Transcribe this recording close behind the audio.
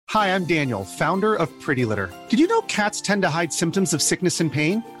Hi, I'm Daniel, founder of Pretty Litter. Did you know cats tend to hide symptoms of sickness and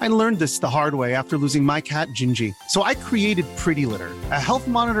pain? I learned this the hard way after losing my cat, Gingy. So I created Pretty Litter, a health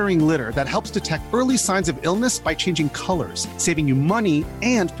monitoring litter that helps detect early signs of illness by changing colors, saving you money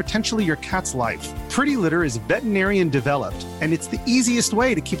and potentially your cat's life. Pretty Litter is veterinarian developed, and it's the easiest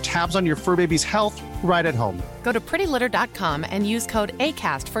way to keep tabs on your fur baby's health right at home. Go to prettylitter.com and use code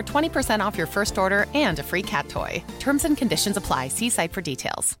ACAST for 20% off your first order and a free cat toy. Terms and conditions apply. See site for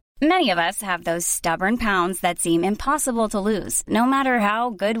details. Many of us have those stubborn pounds that seem impossible to lose, no matter how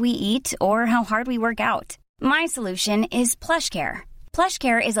good we eat or how hard we work out. My solution is PlushCare.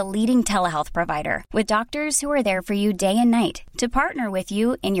 PlushCare is a leading telehealth provider with doctors who are there for you day and night to partner with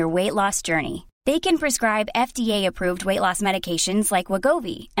you in your weight loss journey. They can prescribe FDA-approved weight loss medications like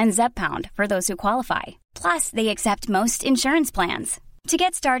Wegovy and Zepbound for those who qualify. Plus, they accept most insurance plans. To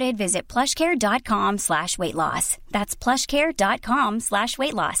get started, visit plushcare.com/weightloss. That's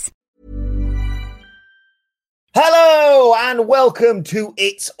plushcare.com/weightloss. Hello and welcome to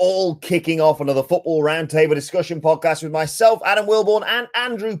It's All Kicking Off, another football roundtable discussion podcast with myself, Adam Wilborn, and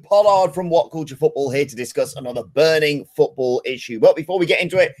Andrew Pollard from What Culture Football, here to discuss another burning football issue. But before we get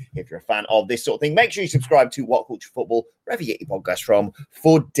into it, if you're a fan of this sort of thing, make sure you subscribe to What Culture Football, wherever you get your podcast from,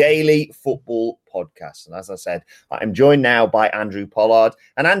 for daily football podcasts. And as I said, I am joined now by Andrew Pollard.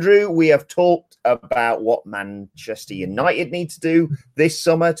 And Andrew, we have talked about what Manchester United need to do this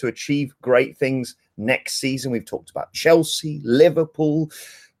summer to achieve great things next season. We've talked about Chelsea, Liverpool,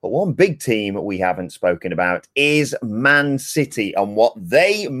 but one big team we haven't spoken about is Man City and what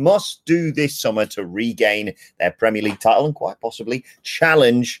they must do this summer to regain their Premier League title and quite possibly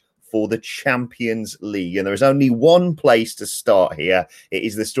challenge for the Champions League. And there is only one place to start here. It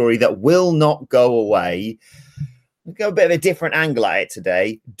is the story that will not go away. We'll go a bit of a different angle at it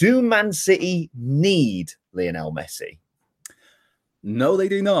today. Do Man City need Lionel Messi? No, they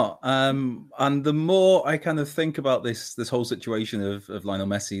do not. And the more I kind of think about this whole situation of Lionel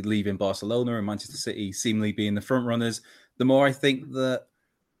Messi leaving Barcelona and Manchester City seemingly being the front runners, the more I think that,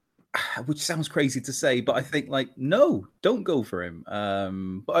 which sounds crazy to say, but I think no, don't go for him.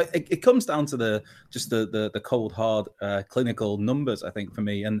 But it comes down to the cold hard clinical numbers, I think, for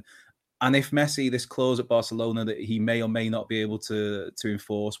me. And if Messi, this clause at Barcelona that he may or may not be able to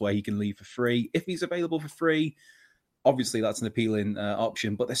enforce, where he can leave for free, if he's available for free, obviously, that's an appealing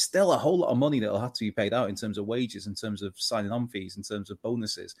option, but there's still a whole lot of money that will have to be paid out in terms of wages, in terms of signing on fees, in terms of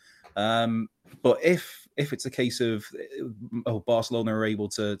bonuses. But if it's a case of Barcelona are able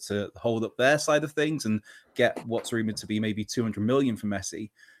to hold up their side of things and get what's rumored to be maybe 200 million for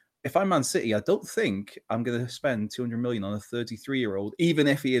Messi, if I'm Man City, I don't think I'm going to spend 200 million on a 33-year-old, even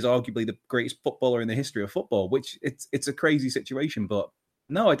if he is arguably the greatest footballer in the history of football, which it's a crazy situation. But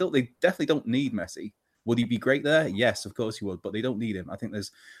no, I don't. They definitely don't need Messi. Would he be great there? Yes, of course he would, but they don't need him. I think there's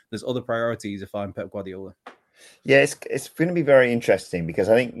other priorities if I'm Pep Guardiola. Yeah, it's going to be very interesting because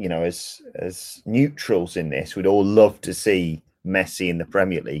I think, as neutrals in this, we'd all love to see Messi in the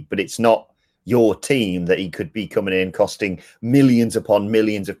Premier League, but it's not your team that he could be coming in costing millions upon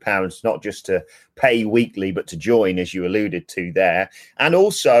millions of pounds, not just to pay weekly, but to join, as you alluded to there. And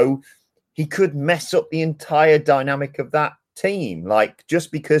also, he could mess up the entire dynamic of that team.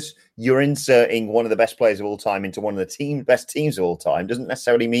 Just because you're inserting one of the best players of all time into one of the best teams of all time doesn't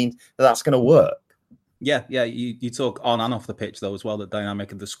necessarily mean that that's going to work. Yeah. You talk on and off the pitch though as well, the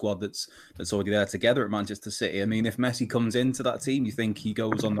dynamic of the squad that's already there together at Manchester City. I mean, if Messi comes into that team, you think he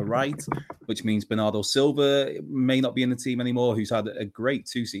goes on the right, which means Bernardo Silva may not be in the team anymore, who's had a great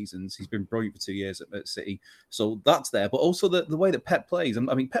 2 seasons. He's been brilliant for 2 years at City. So that's there. But also the way that Pep plays. I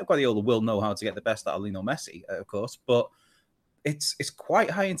mean, Pep Guardiola will know how to get the best out of Lionel Messi, of course, but it's quite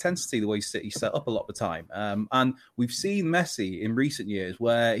high intensity the way City's set up a lot of the time. And we've seen Messi in recent years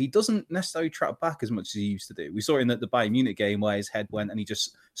where he doesn't necessarily track back as much as he used to do. We saw it in the Bayern Munich game where his head went and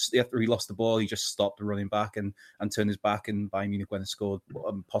after he lost the ball, he just stopped running back and turned his back, and Bayern Munich went and scored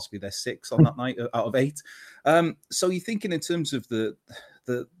possibly their 6 on that night out of 8. So you're thinking in terms of the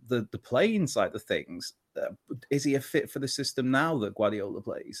playing side of things, is he a fit for the system now that Guardiola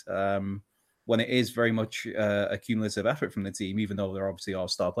plays? When it is very much a cumulative effort from the team, even though there obviously are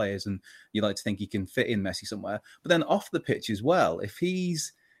star players and you like to think he can fit in Messi somewhere. But then off the pitch as well, if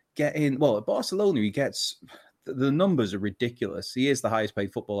he's getting, at Barcelona, he gets, the numbers are ridiculous. He is the highest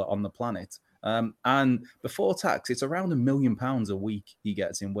paid footballer on the planet. And before tax, it's around £1 million a week he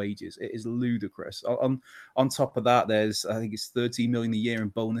gets in wages. It is ludicrous. On top of that, there's, I think it's 13 million a year in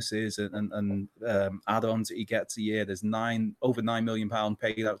bonuses and add-ons that he gets a year. There's over £9 million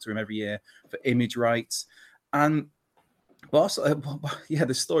paid out to him every year for image rights. And also,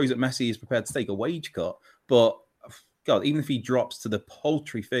 the stories that Messi is prepared to take a wage cut, but God, even if he drops to the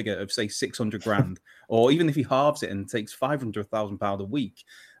paltry figure of say 600 grand, or even if he halves it and takes £500,000 a week,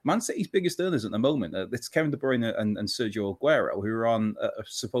 Man City's biggest earners at the moment, it's Kevin De Bruyne and Sergio Aguero, who are on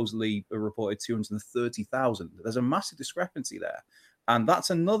supposedly a reported 230,000. There's a massive discrepancy there. And that's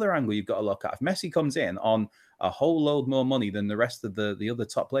another angle you've got to look at. If Messi comes in on a whole load more money than the rest of the other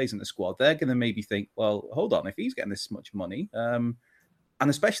top players in the squad, they're going to maybe think, well, hold on, if he's getting this much money, and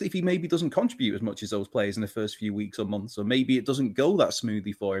especially if he maybe doesn't contribute as much as those players in the first few weeks or months, or maybe it doesn't go that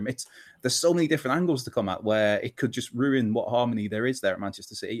smoothly for him. There's so many different angles to come at where it could just ruin what harmony there is there at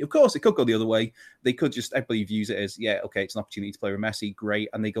Manchester City. Of course, it could go the other way. They could just, everybody views it as, yeah, okay, it's an opportunity to play with Messi, great,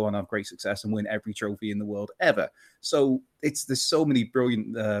 and they go on and have great success and win every trophy in the world ever. So there's so many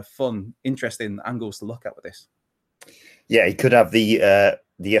brilliant, fun, interesting angles to look at with this. Yeah, he could have the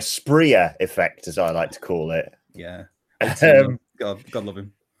Asprilla effect, as I like to call it. Yeah. God love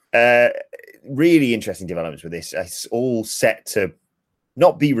him. Really interesting developments with this. It's all set to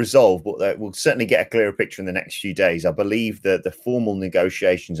not be resolved, but we'll certainly get a clearer picture in the next few days. I believe that the formal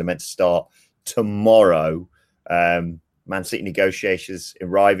negotiations are meant to start tomorrow. Man City negotiations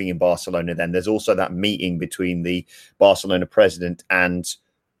arriving in Barcelona. Then there's also that meeting between the Barcelona president and,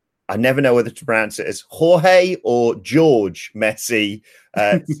 I never know whether to pronounce it as Jorge or George Messi,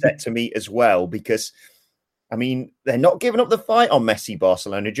 set to meet as well, because I mean, they're not giving up the fight on Messi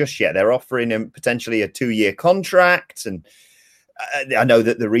Barcelona just yet. They're offering him potentially a 2-year contract. And I know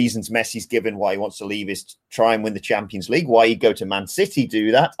that the reasons Messi's given why he wants to leave is to try and win the Champions League. Why he'd go to Man City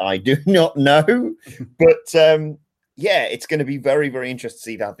do that, I do not know. But yeah, it's going to be very, very interesting to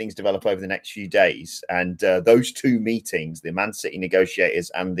see how things develop over the next few days. And those two meetings, the Man City negotiators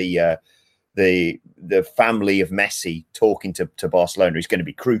and the family of Messi talking to Barcelona, is going to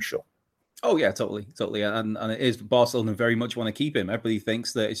be crucial. Oh, yeah, totally. And it is, Barcelona very much want to keep him. Everybody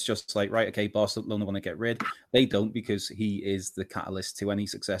thinks that it's just like, right, okay, Barcelona want to get rid. They don't, because he is the catalyst to any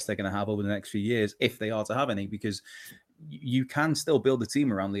success they're going to have over the next few years, if they are to have any, because you can still build a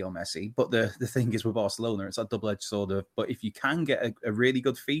team around Leo Messi. But the thing is with Barcelona, it's a double-edged sword. But if you can get a really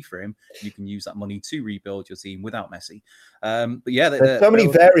good fee for him, you can use that money to rebuild your team without Messi. But yeah, there's so many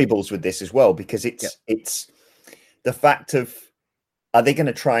variables with this as well, because it's the fact of, are they going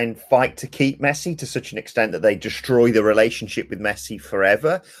to try and fight to keep Messi to such an extent that they destroy the relationship with Messi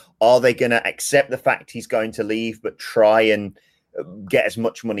forever? Are they going to accept the fact he's going to leave, but try and get as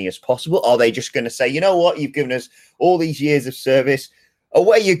much money as possible? Are they just going to say, you know what, you've given us all these years of service,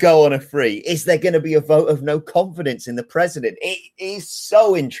 away you go on a free? Is there going to be a vote of no confidence in the president? It is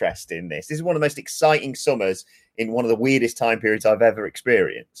so interesting, this. This is one of the most exciting summers in one of the weirdest time periods I've ever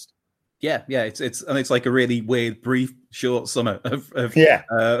experienced. Yeah, it's like a really weird, brief, short summer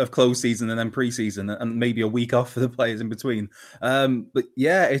of close season and then preseason, and maybe a week off for the players in between. But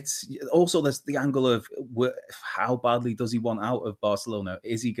yeah, it's also there's the angle of how badly does he want out of Barcelona?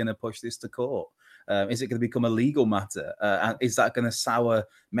 Is he going to push this to court? Is it going to become a legal matter? And is that going to sour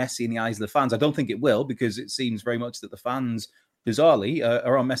Messi in the eyes of the fans? I don't think it will, because it seems very much that the fans, bizarrely,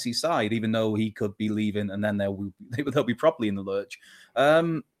 are on Messi's side, even though he could be leaving, and then they'll be properly in the lurch.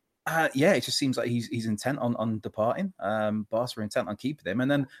 Yeah, it just seems like he's intent on departing. Barca are intent on keeping him. And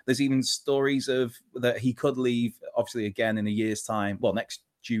then there's even stories of that he could leave, obviously, again in a year's time. Well, next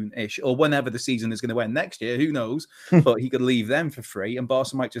June-ish, or whenever the season is going to end next year, who knows? But he could leave them for free, and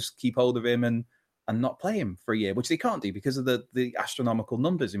Barca might just keep hold of him and not play him for a year, which they can't do because of the astronomical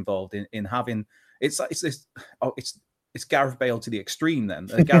numbers involved in having. It's Gareth Bale to the extreme then.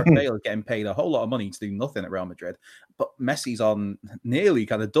 Gareth Bale is getting paid a whole lot of money to do nothing at Real Madrid, but Messi's on nearly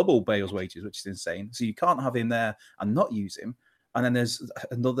kind of double Bale's wages, which is insane. So you can't have him there and not use him. And then there's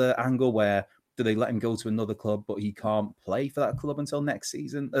another angle where, do they let him go to another club, but he can't play for that club until next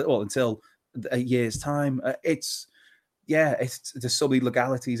season? Until a year's time. There's so many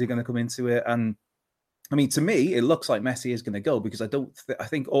legalities are going to come into it. And I mean, to me, it looks like Messi is going to go, because I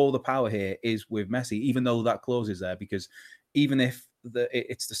think all the power here is with Messi, even though that clause is there, because even if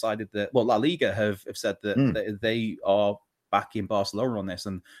it's decided that, La Liga have said that they are backing Barcelona on this,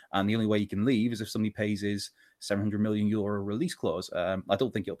 and the only way you can leave is if somebody pays his €700 million release clause. I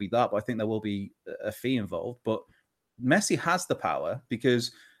don't think it'll be that, but I think there will be a fee involved. But Messi has the power,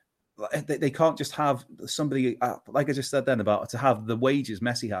 because they can't just have somebody, like I just said then, about to have the wages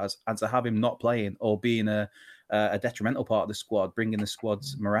Messi has and to have him not playing or being a detrimental part of the squad, bringing the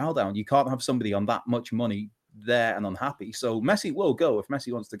squad's morale down. You can't have somebody on that much money there and unhappy. So Messi will go if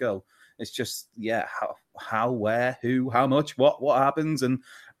Messi wants to go. It's just, how, where, who, how much, what happens, and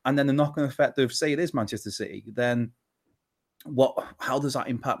then the knock-on effect of, say it is Manchester City, then how does that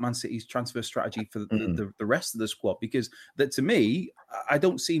impact Man City's transfer strategy for the rest of the squad? Because that, to me, I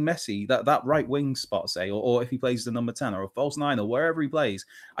don't see Messi, that right wing spot, say, or if he plays the number 10 or a false 9 or wherever he plays,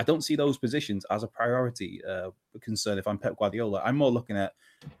 I don't see those positions as a priority concern if I'm Pep Guardiola. I'm more looking at,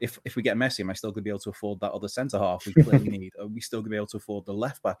 if we get Messi, am I still going to be able to afford that other centre half we clearly need? Are we still going to be able to afford the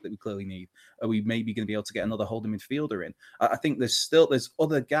left back that we clearly need? Are we maybe going to be able to get another holding midfielder in? I think there's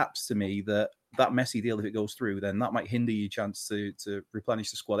other gaps to me that Messi deal, if it goes through, then that might hinder your chance to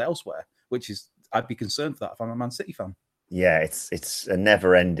replenish the squad elsewhere, which is, I'd be concerned for that if I'm a Man City fan. Yeah, it's a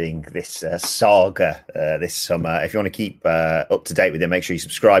never-ending this saga this summer. If you want to keep up to date with it, make sure you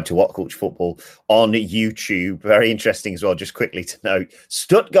subscribe to What Culture Football on YouTube. Very interesting as well. Just quickly to note,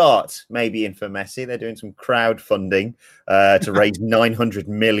 Stuttgart may be in for Messi. They're doing some crowdfunding to raise 900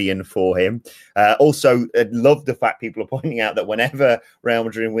 million for him. Also, I love the fact people are pointing out that whenever Real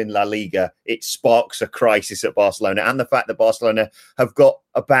Madrid win La Liga, it sparks a crisis at Barcelona, and the fact that Barcelona have got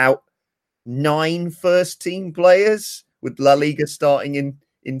about 9 first-team players, with La Liga starting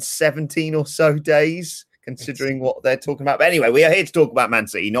in 17 or so days, considering what they're talking about. But anyway, we are here to talk about Man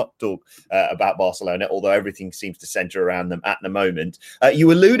City, not talk about Barcelona, although everything seems to centre around them at the moment.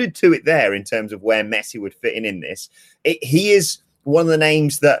 You alluded to it there in terms of where Messi would fit in this. He is one of the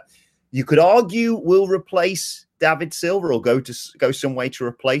names that you could argue will replace David Silva or go some way to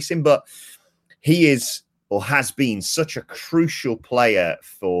replace him, but he is or has been such a crucial player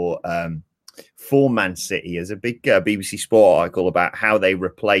for Man City. As a big BBC Sport article about how they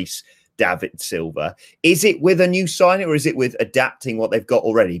replace David Silva. Is it with a new signing or is it with adapting what they've got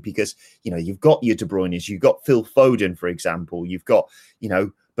already? Because, you've got your De Bruyne's, you've got Phil Foden, for example, you've got,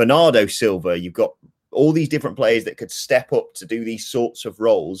 Bernardo Silva, you've got all these different players that could step up to do these sorts of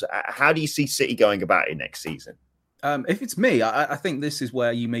roles. How do you see City going about it next season? If it's me, I think this is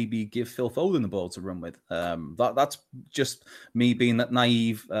where you maybe give Phil Foden the ball to run with. That's just me being that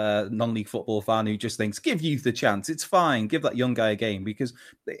naive non-league football fan who just thinks, give youth a chance. It's fine. Give that young guy a game, because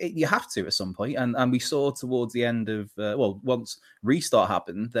you have to at some point. And we saw towards the end of, once restart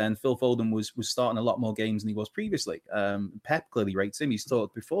happened, then Phil Foden was starting a lot more games than he was previously. Pep clearly rates him. He's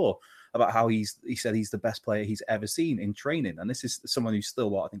talked before about how he said he's the best player he's ever seen in training. And this is someone who's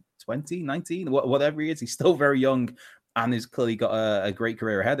still, I think 20, 19, whatever he is. He's still very young and has clearly got a great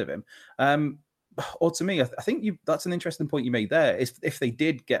career ahead of him. Or to me, I think that's an interesting point you made there. If they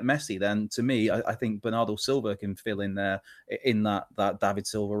did get Messi, then to me, I think Bernardo Silva can fill in there in that David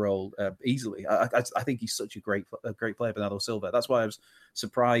Silva role easily. I think he's such a great player, Bernardo Silva. That's why I was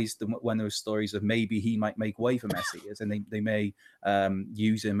surprised when there were stories of maybe he might make way for Messi, as in they may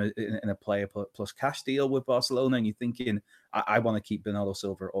use him in a player plus cash deal with Barcelona. And you're thinking, I want to keep Bernardo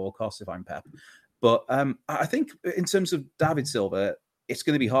Silva at all costs if I'm Pep. But I think in terms of David Silva, it's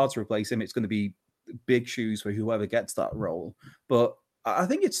going to be hard to replace him. It's going to be big shoes for whoever gets that role. But I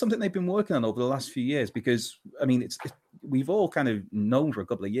think it's something they've been working on over the last few years, because, we've all kind of known for a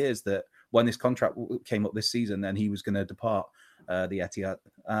couple of years that when this contract came up this season, then he was going to depart the Etihad.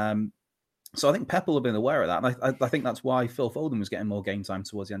 So I think Pep will have been aware of that. And I think that's why Phil Foden was getting more game time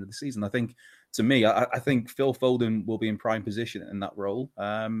towards the end of the season. I think, to me, I think Phil Foden will be in prime position in that role.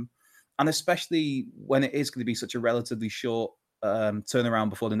 And especially when it is going to be such a relatively short turnaround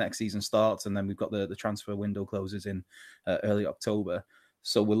before the next season starts, and then we've got the transfer window closes in early October.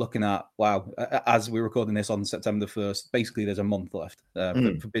 So we're looking at, as we're recording this on September 1st, basically there's a month left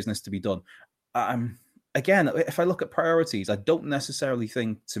for business to be done. Again, if I look at priorities, I don't necessarily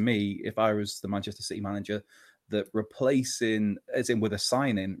think, to me, if I was the Manchester City manager, that replacing, as in with a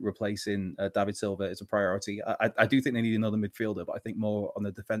sign-in, replacing David Silva is a priority. I do think they need another midfielder, but I think more on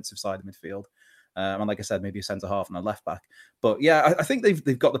the defensive side of midfield. And like I said, maybe a centre half and a left back. But yeah, I think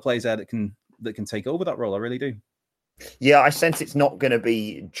they've got the players there that can take over that role. I really do. Yeah, I sense it's not going to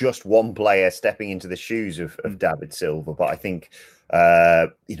be just one player stepping into the shoes of David Silva, but I think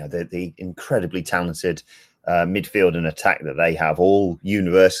the incredibly talented midfield and attack that they have, all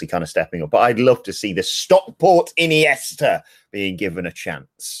universally kind of stepping up. But I'd love to see the Stockport Iniesta being given a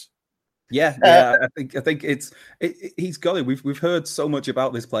chance. Yeah, I think he's got it. We've heard so much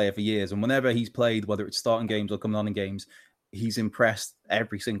about this player for years, and whenever he's played, whether it's starting games or coming on in games, he's impressed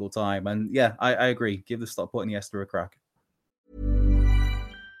every single time. And yeah, I agree. Give the Stockport Iniesta a crack.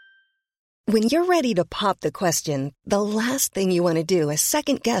 When you're ready to pop the question, the last thing you want to do is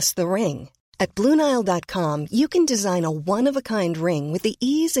second guess the ring. At BlueNile.com, you can design a one-of-a-kind ring with the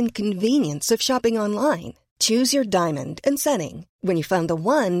ease and convenience of shopping online. Choose your diamond and setting. When you find the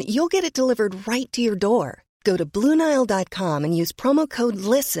one, you'll get it delivered right to your door. Go to BlueNile.com and use promo code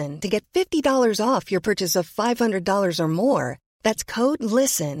LISTEN to get $50 off your purchase of $500 or more. That's code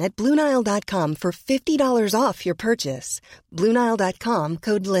LISTEN at BlueNile.com for $50 off your purchase. BlueNile.com,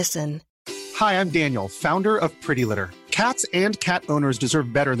 code LISTEN. Hi, I'm Daniel, founder of Pretty Litter. Cats and cat owners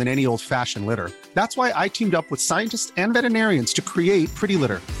deserve better than any old-fashioned litter. That's why I teamed up with scientists and veterinarians to create Pretty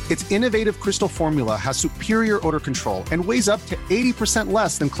Litter. Its innovative crystal formula has superior odor control and weighs up to 80%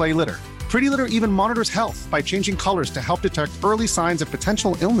 less than clay litter. Pretty Litter even monitors health by changing colors to help detect early signs of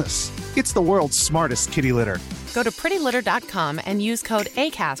potential illness. It's the world's smartest kitty litter. Go to prettylitter.com and use code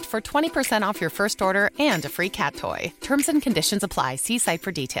ACAST for 20% off your first order and a free cat toy. Terms and conditions apply. See site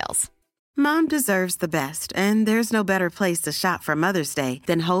for details. Mom deserves the best, and there's no better place to shop for Mother's Day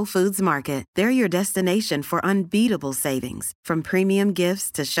than Whole Foods Market. They're your destination for unbeatable savings, from premium gifts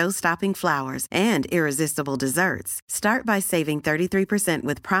to show-stopping flowers and irresistible desserts. Start by saving 33%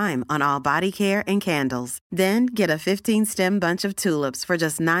 with Prime on all body care and candles. Then get a 15-stem bunch of tulips for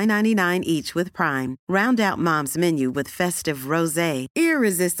just $9.99 each with Prime. Round out Mom's menu with festive rosé,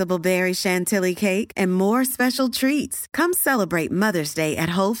 irresistible berry chantilly cake, and more special treats. Come celebrate Mother's Day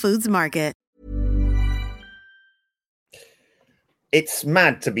at Whole Foods Market. It's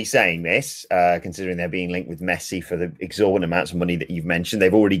mad to be saying this, considering they're being linked with Messi for the exorbitant amounts of money that you've mentioned.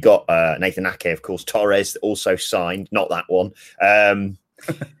 They've already got Nathan Ake, of course, Torres also signed, not that one.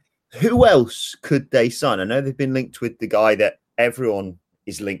 Who else could they sign? I know they've been linked with the guy that everyone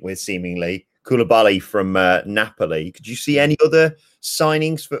is linked with, seemingly, Koulibaly from Napoli. Could you see any other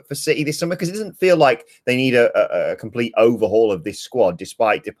signings for City this summer? Because it doesn't feel like they need a complete overhaul of this squad,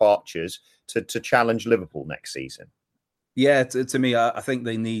 despite departures, to challenge Liverpool next season. Yeah, to me, I think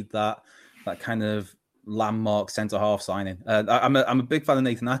they need that kind of landmark centre-half signing. I'm a big fan of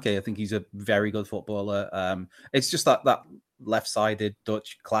Nathan Ake. I think he's a very good footballer. It's just that left-sided,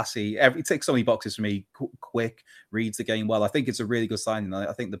 Dutch, classy. It ticks so many boxes for me. Quick, reads the game well. I think it's a really good signing.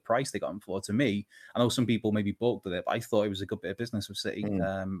 I think the price they got him for, to me, I know some people maybe balked at it, but I thought it was a good bit of business with City,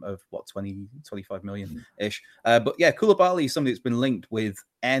 of 25 million-ish. But yeah, Koulibaly is somebody that's been linked with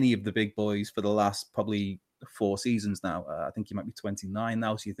any of the big boys for the last probably 4 seasons now. I think he might be 29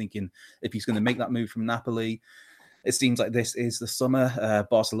 now. So you're thinking if he's going to make that move from Napoli, it seems like this is the summer.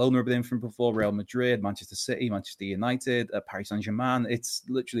 Barcelona have been in from before, Real Madrid, Manchester City, Manchester United, Paris Saint-Germain. It's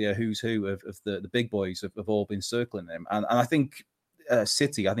literally a who's who of the big boys have all been circling him. And I think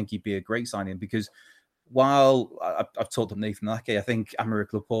City, I think he'd be a great signing because while I've talked of Nathan Ake, I think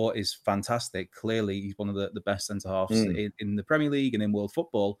Aymeric Laporte is fantastic. Clearly, he's one of the best centre-halves in the Premier League and in world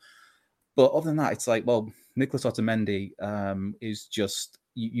football. But other than that, it's like, well, Nicolas Otamendi is just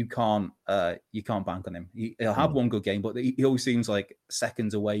you can't bank on him. He'll have one good game, but he always seems like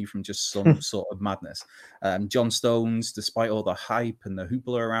seconds away from just some sort of madness. John Stones, despite all the hype and the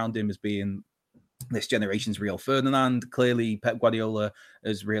hoopla around him as being this generation's Rio Ferdinand, clearly Pep Guardiola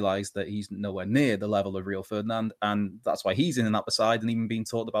has realised that he's nowhere near the level of Rio Ferdinand, and that's why he's in and out the side and even being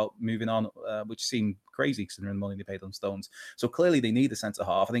talked about moving on, which seemed crazy considering the money they paid on Stones. So clearly they need a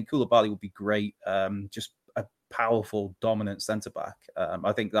centre-half. I think Koulibaly would be great, just a powerful, dominant centre-back.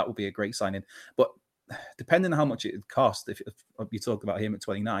 I think that would be a great signing. But depending on how much it would cost, if you talk about him at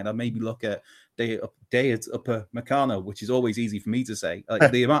 29, I'd maybe look at Dayot Upamecano, which is always easy for me to say.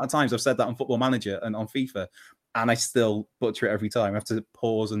 Like the amount of times I've said that on Football Manager and on FIFA, and I still butcher it every time. I have to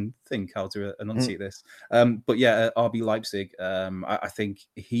pause and think how to enunciate this. But yeah, RB Leipzig, I think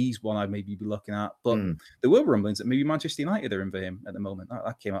he's one I'd maybe be looking at. But there were rumblings that maybe Manchester United are in for him at the moment.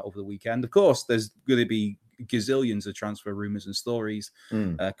 That came out over the weekend. Of course, there's going to be gazillions of transfer rumours and stories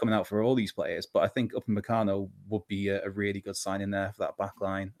coming out for all these players. But I think Upamecano would be a really good sign in there for that back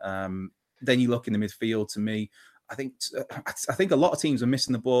line. Then you look in the midfield, to me, I think a lot of teams are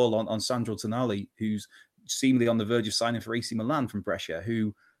missing the ball on Sandro Tonali, who's seemingly on the verge of signing for AC Milan from Brescia,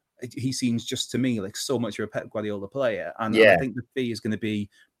 who he seems just to me like so much of a Pep Guardiola player. And I think the fee is going to be,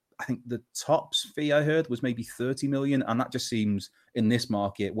 I think the tops fee I heard was maybe 30 million. And that just seems in this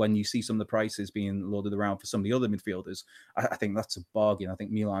market, when you see some of the prices being loaded around for some of the other midfielders, I think that's a bargain. I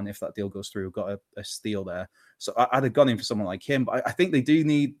think Milan, if that deal goes through, have got a steal there. So I'd have gone in for someone like him. But I think they do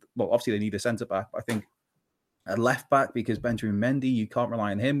need, well, obviously they need a centre-back. I think a left-back, because Benjamin Mendy, you can't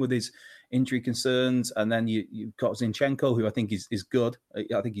rely on him with his injury concerns. And then you've got Zinchenko, who I think is good.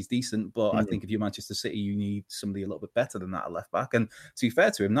 I think he's decent. But I think if you're Manchester City, you need somebody a little bit better than that at left-back. And to be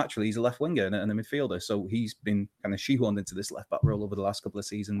fair to him, naturally, he's a left winger and a midfielder. So he's been kind of shoehorned into this left-back role over the last couple of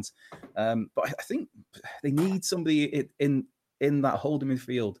seasons. But I think they need somebody in that holding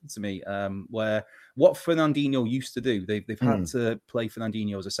midfield, to me, where what Fernandinho used to do, they've had to play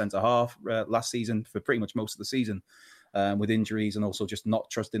Fernandinho as a centre-half last season for pretty much most of the season with injuries and also just not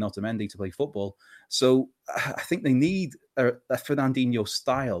trusting Otamendi to play football. So I think they need a Fernandinho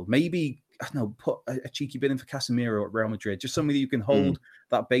style. Maybe don't know, put a cheeky bid in for Casemiro at Real Madrid, just somebody you can hold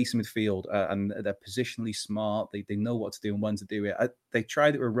that base in midfield, and they're positionally smart. They know what to do and when to do it. They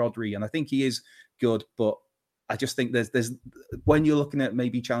tried it with Rodri, and I think he is good, but I just think there's when you're looking at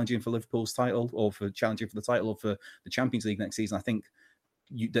maybe challenging for Liverpool's title or for challenging for the title or for the Champions League next season, I think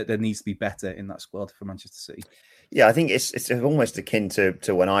there needs to be better in that squad for Manchester City. Yeah, I think it's almost akin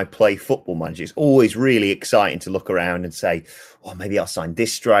to when I play Football Manager. It's always really exciting to look around and say, oh, maybe I'll sign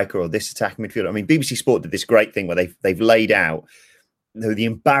this striker or this attacking midfielder. I mean, BBC Sport did this great thing where they've laid out the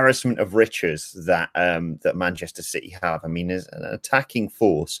embarrassment of riches that Manchester City have. I mean, as an attacking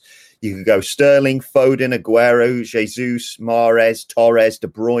force, you could go Sterling, Foden, Aguero, Jesus, Mahrez, Torres, De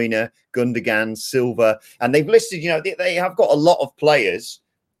Bruyne, Gundogan, Silva, and they've listed. They have got a lot of players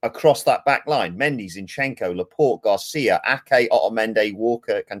across that back line: Mendy, Zinchenko, Laporte, Garcia, Ake, Otamendi,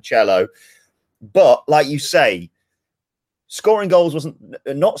 Walker, Cancelo. But like you say, not scoring goals,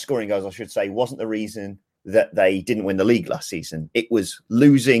 I should say, wasn't the reason that they didn't win the league last season. It was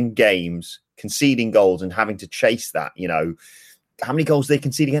losing games, conceding goals, and having to chase that. How many goals they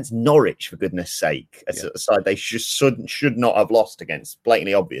concede against Norwich, for goodness sake? As a side they should not have lost against.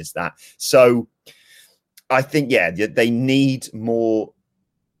 Blatantly obvious that. So I think, they need more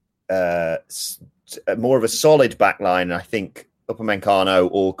of a solid back line. I think Upamecano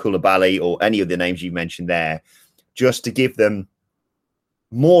or Koulibaly or any of the names you mentioned there, just to give them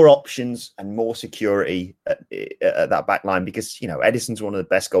more options and more security at that back line, because Edison's one of the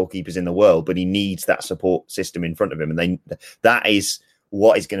best goalkeepers in the world, but he needs that support system in front of him, and that is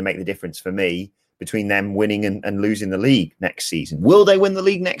what is going to make the difference for me between them winning and losing the league next season. Will they win the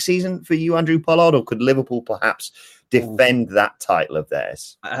league next season for you, Andrew Pollard, or could Liverpool perhaps defend that title of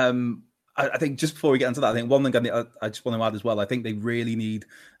theirs? I think just before we get into that, I think one thing I just want to add as well, I think they really need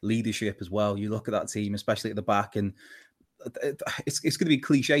leadership as well. You look at that team, especially at the back, and it's going to be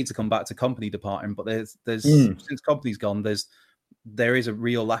cliche to come back to Kompany departing, but there's since Kompany's gone, there is a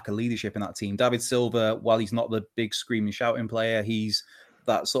real lack of leadership in that team. David Silva, while he's not the big screaming, shouting player, he's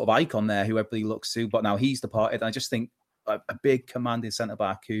that sort of icon there who everybody looks to, but now he's departed. I just think a big commanding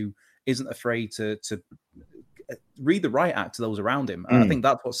centre-back who isn't afraid to read the right act to those around him. And I think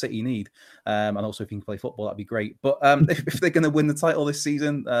that's what City need. And also, if he can play football, that'd be great. But if they're going to win the title this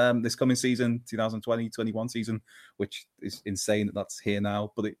season, this coming season, 2020-21 season, which is insane that that's here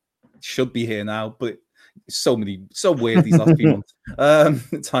now, but it should be here now. But it's so weird these last few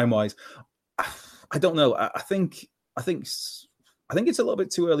months, time-wise. I don't know. I think it's a little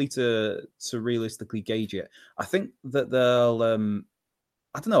bit too early to realistically gauge it. I think that they'll.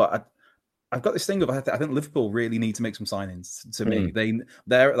 I don't know. I've got this thing of I think Liverpool really need to make some signings. To me,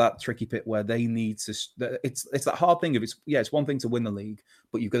 they're at that tricky pit where they need to. It's that hard thing of it's one thing to win the league,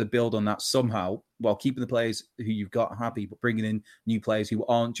 but you've got to build on that somehow while keeping the players who you've got happy, but bringing in new players who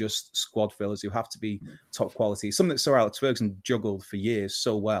aren't just squad fillers, who have to be top quality. Something that Sir Alex Ferguson juggled for years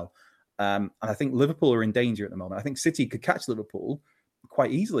so well. And I think Liverpool are in danger at the moment. I think City could catch Liverpool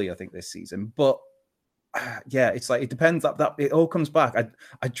quite easily, I think, this season, but. It's like it depends. That it all comes back.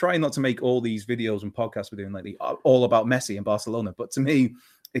 I try not to make all these videos and podcasts we're doing lately all about Messi and Barcelona, but to me,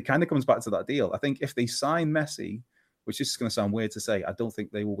 it kind of comes back to that deal. I think if they sign Messi, which is going to sound weird to say, I don't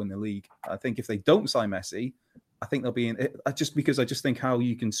think they will win the league. I think if they don't sign Messi, I think they'll be in it. Just because I just think how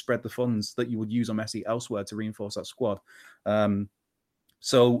you can spread the funds that you would use on Messi elsewhere to reinforce that squad.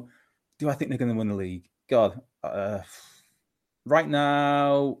 So, do I think they're going to win the league? God, right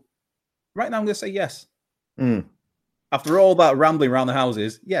now, I'm going to say yes. After all that rambling around the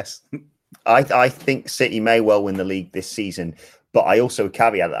houses, yes. I think City may well win the league this season, but I also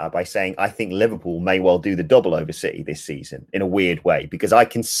caveat that by saying I think Liverpool may well do the double over City this season in a weird way, because I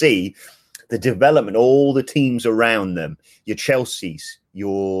can see the development, all the teams around them, your Chelsea's,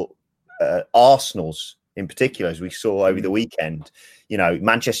 your Arsenal's in particular, as we saw over the weekend,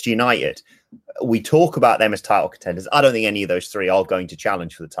 Manchester United. We talk about them as title contenders. I don't think any of those three are going to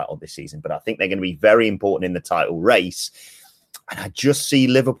challenge for the title this season, but I think they're going to be very important in the title race. And I just see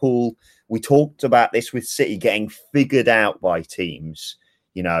Liverpool. We talked about this with City getting figured out by teams,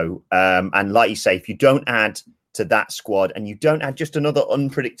 and like you say, if you don't add to that squad and you don't add just another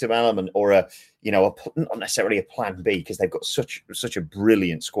unpredictable element or not necessarily a plan B, because they've got such a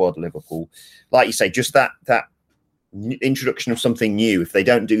brilliant squad, Liverpool. Like you say, just that introduction of something new. If they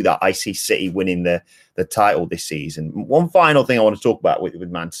don't do that, I see City winning the title this season. One final thing I want to talk about with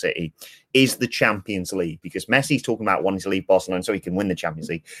Man City is the Champions League, because Messi's talking about wanting to leave Barcelona so he can win the Champions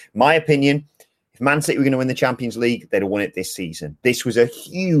League. My opinion, if Man City were going to win the Champions League, they'd have won it this season. This was a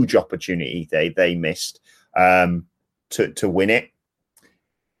huge opportunity they missed to win it.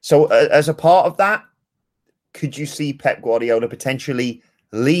 So as a part of that, could you see Pep Guardiola potentially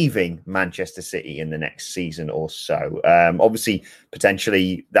leaving Manchester City in the next season or so. Obviously,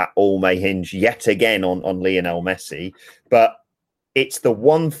 potentially that all may hinge yet again on Lionel Messi, but it's the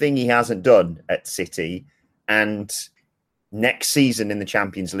one thing he hasn't done at City, and next season in the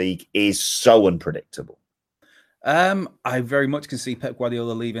Champions League is so unpredictable. I very much can see Pep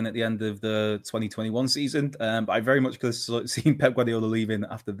Guardiola leaving at the end of the 2021 season. But I very much could see Pep Guardiola leaving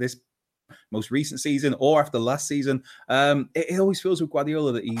after this most recent season or after last season. It always feels with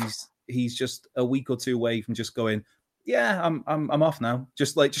Guardiola that he's just a week or two away from just going, yeah, I'm off now.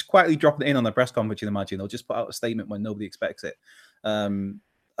 Just quietly dropping it in on the press conference, you imagine, or just put out a statement when nobody expects it. And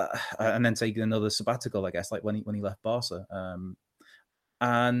then taking another sabbatical, I guess, like when he left Barca.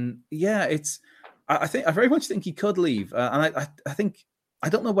 And yeah, I very much think he could leave, and I think I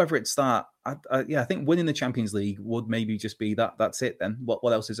don't know whether it's that. I think winning the Champions League would maybe just be that. That's it. Then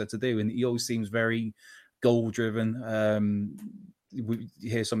what else is there to do? And he always seems very goal driven. We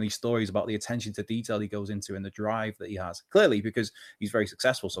hear some of these stories about the attention to detail he goes into and the drive that he has. Clearly, because he's very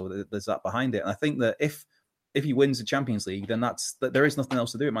successful, so there's that behind it. And I think that if he wins the Champions League, then there is nothing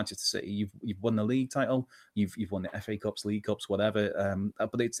else to do at Manchester City. You've won the league title, you've won the FA Cups, League Cups, whatever.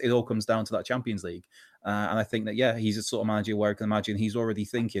 But it all comes down to that Champions League. And I think that, he's a sort of manager where I can imagine he's already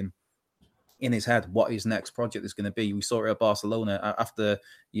thinking in his head what his next project is going to be. We saw it at Barcelona after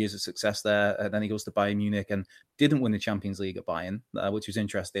years of success there. And then he goes to Bayern Munich and didn't win the Champions League at Bayern, which was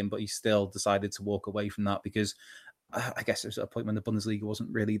interesting. But he still decided to walk away from that because I guess it was at a point when the Bundesliga wasn't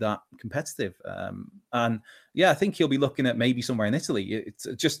really that competitive. And I think he'll be looking at maybe somewhere in Italy. It's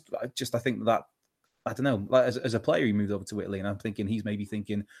just I think that, I don't know, like as a player, he moved over to Italy, and I'm thinking he's maybe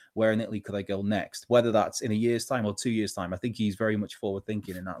thinking, where in Italy could I go next? Whether that's in a year's time or 2 years' time, I think he's very much forward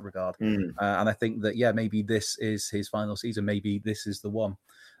thinking in that regard. And I think that, maybe this is his final season. Maybe this is the one.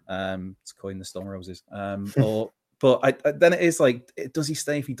 To coin the Stone Roses. But then it is like, does he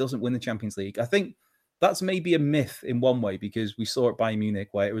stay if he doesn't win the Champions League? I think that's maybe a myth in one way, because we saw it by Munich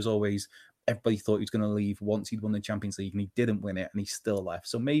where it was always everybody thought he was going to leave once he'd won the Champions League, and he didn't win it and he still left.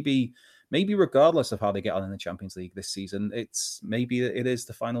 So maybe regardless of how they get on in the Champions League this season, it is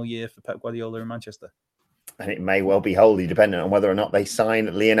the final year for Pep Guardiola in Manchester. And it may well be wholly dependent on whether or not they sign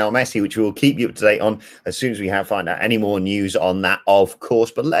Lionel Messi, which we will keep you up to date on as soon as we find out any more news on that, of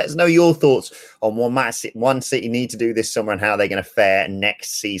course. But let us know your thoughts on one City need to do this summer and how they're going to fare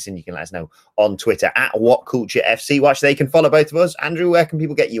next season. You can let us know on Twitter at WhatCultureFC. Watch, they can follow both of us. Andrew, where can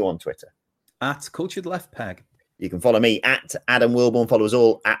people get you on Twitter? At Cultured Left Peg. You can follow me at Adam Wilborn. Follow us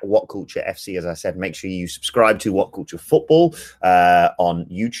all at What Culture FC. As I said, make sure you subscribe to What Culture Football on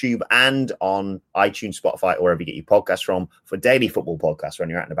YouTube and on iTunes, Spotify, or wherever you get your podcasts from for daily football podcasts when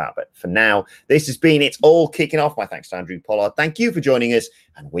you're out and about. But for now, this has been It's All Kicking Off. My thanks to Andrew Pollard. Thank you for joining us,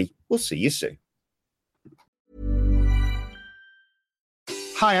 and we will see you soon.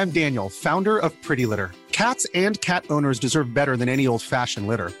 Hi, I'm Daniel, founder of Pretty Litter. Cats and cat owners deserve better than any old-fashioned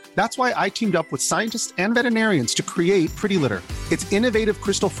litter. That's why I teamed up with scientists and veterinarians to create Pretty Litter. Its innovative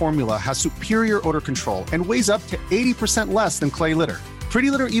crystal formula has superior odor control and weighs up to 80% less than clay litter.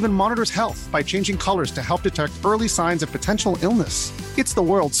 Pretty Litter even monitors health by changing colors to help detect early signs of potential illness. It's the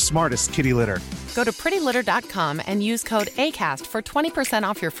world's smartest kitty litter. Go to prettylitter.com and use code ACAST for 20%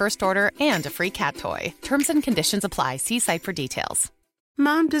 off your first order and a free cat toy. Terms and conditions apply. See site for details.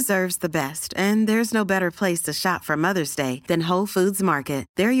 Mom deserves the best, and there's no better place to shop for Mother's Day than Whole Foods Market.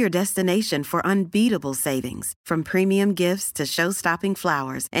 They're your destination for unbeatable savings, from premium gifts to show-stopping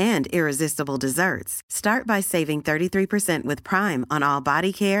flowers and irresistible desserts. Start by saving 33% with Prime on all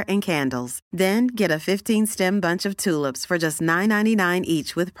body care and candles. Then get a 15-stem bunch of tulips for just $9.99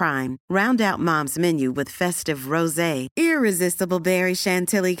 each with Prime. Round out Mom's menu with festive rosé, irresistible berry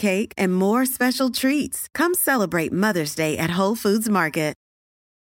chantilly cake, and more special treats. Come celebrate Mother's Day at Whole Foods Market.